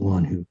God is the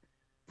one who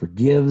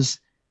forgives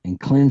and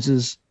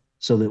cleanses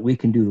so that we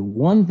can do the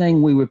one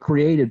thing we were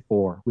created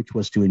for, which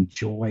was to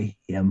enjoy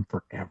Him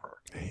forever.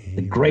 Amen.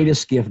 The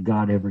greatest gift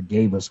God ever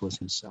gave us was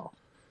Himself,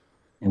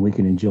 and we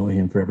can enjoy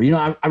Him forever. You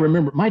know, I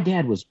remember my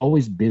dad was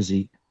always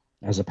busy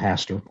as a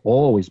pastor,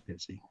 always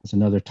busy. It's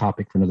another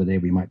topic for another day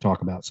we might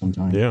talk about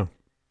sometime. Yeah.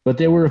 But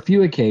there were a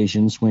few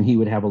occasions when he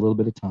would have a little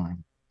bit of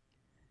time.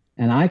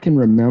 And I can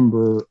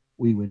remember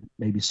we would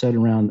maybe sit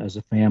around as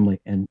a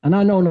family, and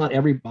I know not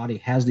everybody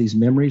has these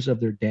memories of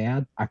their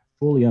dad. I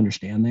fully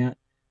understand that.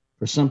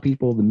 For some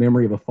people, the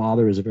memory of a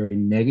father is a very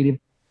negative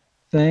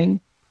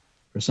thing.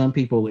 For some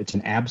people, it's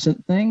an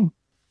absent thing.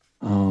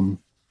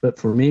 But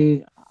for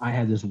me, I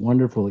had this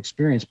wonderful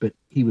experience, but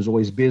he was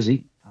always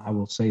busy. I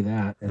will say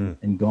that,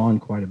 and gone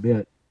quite a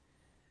bit.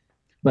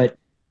 But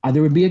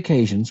there would be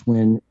occasions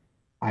when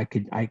I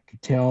could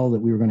tell that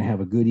we were going to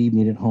have a good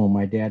evening at home.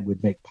 My dad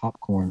would make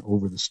popcorn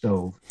over the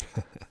stove,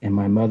 and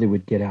my mother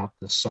would get out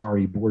the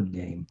Sorry board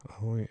game.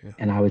 Oh, yeah.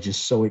 And I was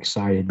just so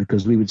excited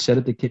because we would sit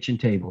at the kitchen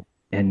table,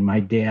 and my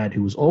dad,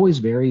 who was always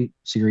very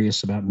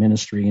serious about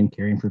ministry and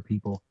caring for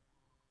people,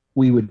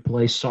 we would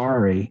play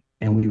Sorry,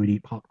 and we would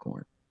eat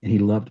popcorn, and he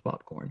loved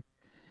popcorn.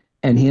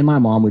 And he and my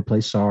mom would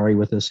play Sorry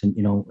with us. And,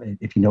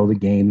 if you know the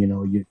game,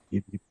 you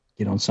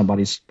get on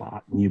somebody's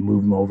spot and you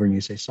move them over and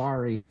you say,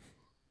 sorry.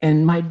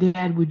 And my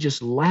dad would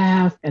just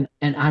laugh. And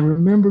I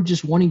remember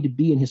just wanting to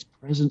be in his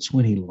presence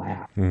when he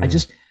laughed.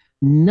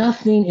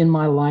 Nothing in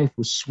my life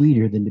was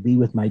sweeter than to be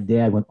with my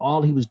dad when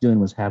all he was doing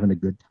was having a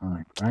good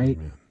time, right?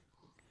 Amen.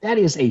 That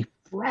is a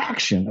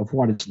fraction of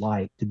what it's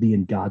like to be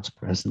in God's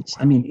presence.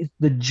 I mean,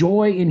 the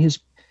joy in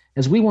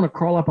as we want to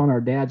crawl up on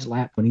our dad's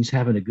lap when he's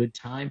having a good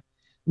time,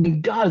 I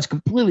mean, God is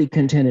completely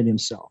contented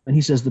himself. And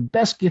he says, the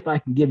best gift I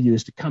can give you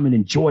is to come and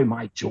enjoy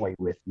my joy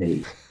with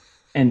me.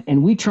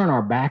 And we turn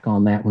our back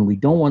on that when we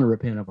don't want to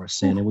repent of our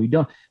sin. And we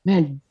don't,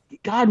 man,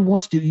 God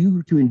wants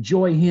you to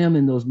enjoy him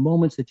in those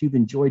moments that you've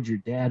enjoyed your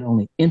dad,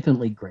 only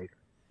infinitely greater.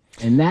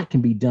 And that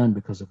can be done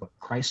because of what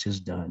Christ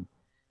has done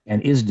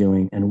and is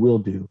doing and will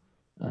do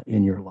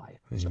in your life.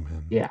 So,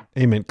 Amen. Yeah.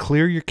 Amen.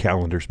 Clear your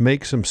calendars,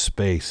 make some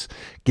space,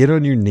 get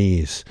on your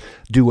knees,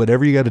 do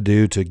whatever you got to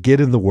do to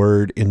get in the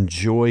Word,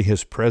 enjoy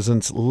his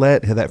presence,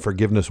 let that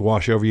forgiveness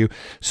wash over you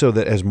so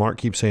that, as Mark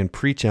keeps saying,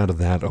 preach out of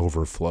that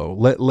overflow.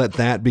 Let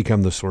that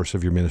become the source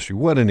of your ministry.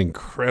 What an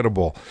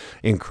incredible,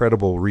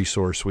 incredible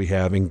resource we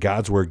have in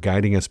God's Word,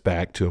 guiding us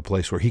back to a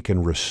place where he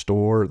can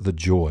restore the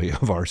joy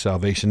of our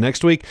salvation.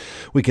 Next week,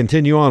 we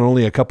continue on,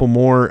 only a couple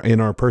more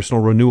in our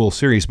personal renewal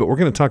series, but we're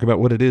going to talk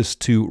about what it is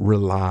to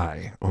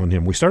rely on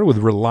him. We started with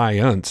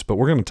reliance, but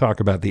we're going to talk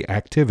about the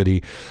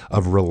activity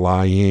of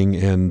relying,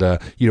 and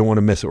you don't want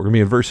to miss it. We're going to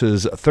be in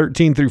verses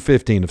 13 through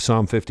 15 of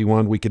Psalm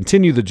 51. We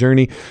continue the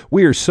journey.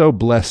 We are so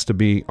blessed to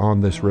be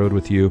on this road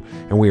with you,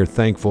 and we are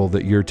thankful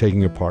that you're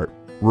taking a part.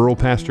 Rural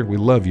Pastor, we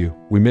love you,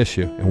 we miss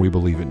you, and we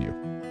believe in you.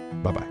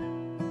 Bye-bye.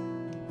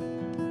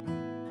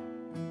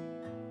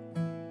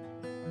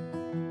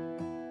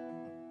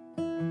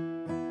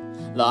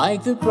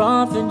 Like the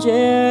prophet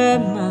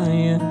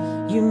Jeremiah,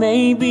 you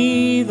may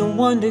be the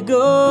one to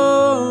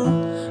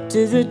go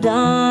to the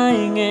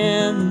dying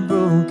and the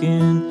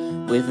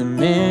broken with a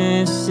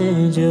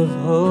message of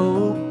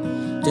hope.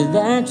 To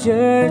that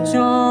church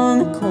on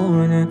the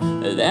corner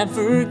of that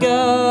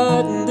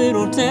forgotten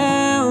little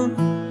town,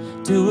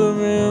 to a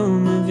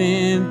room of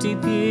empty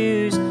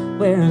pews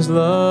where his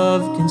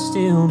love can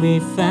still be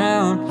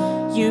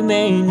found. You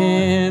may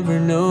never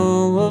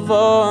know of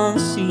all the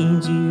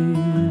seeds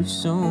you've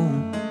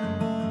sown,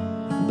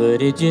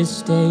 but it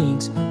just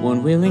takes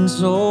one willing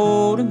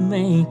soul to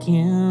make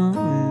him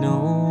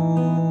known.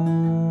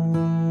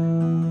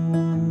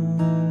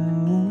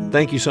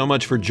 Thank you so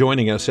much for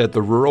joining us at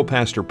the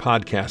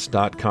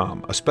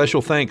ruralpastorpodcast.com. A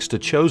special thanks to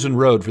Chosen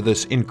Road for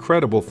this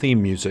incredible theme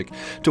music,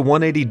 to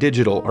 180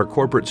 Digital, our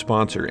corporate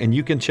sponsor, and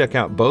you can check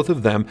out both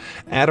of them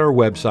at our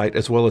website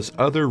as well as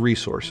other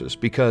resources,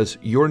 because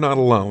you're not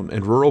alone.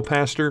 And Rural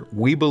Pastor,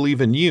 we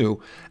believe in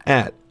you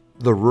at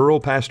the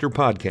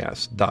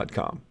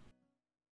ruralpastorpodcast.com.